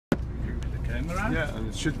camera. Yeah, and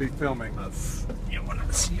it should be filming. You want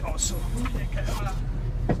to see also the camera.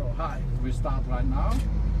 So hi, we start right now.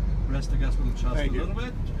 Press the gas pedal just a little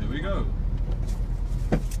bit. Here we go.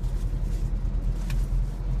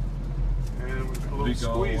 And we've got a little We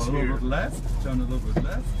go squeeze a little here. bit left, turn a little bit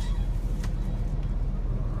left.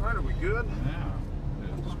 All right, are we good?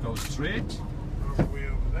 Yeah, just go straight. Way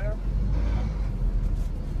over there.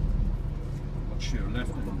 Watch your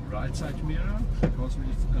left and right side mirror because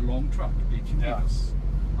it's a long truck, 18 meters.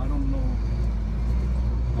 I don't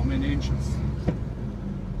know how many inches.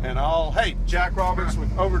 And hey, Jack Roberts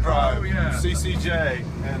with Overdrive, Oh, yeah. CCJ.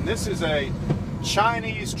 And this is a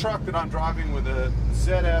Chinese truck that I'm driving with a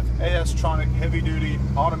ZF AS-Tronic heavy-duty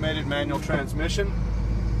automated manual transmission.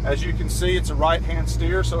 As you can see, it's a right-hand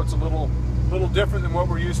steer, so it's a little different than what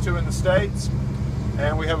we're used to in the States.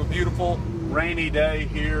 And we have a beautiful rainy day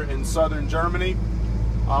here in southern Germany.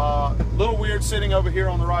 A little weird sitting over here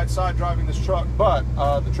on the right side driving this truck, but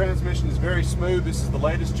the transmission is very smooth. This is the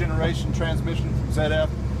latest generation transmission from ZF.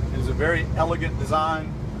 It is a very elegant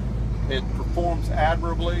design. It performs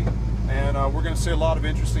admirably, and we're going to see a lot of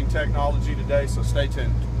interesting technology today, so stay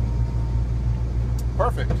tuned.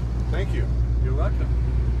 Perfect. Thank you. You're welcome.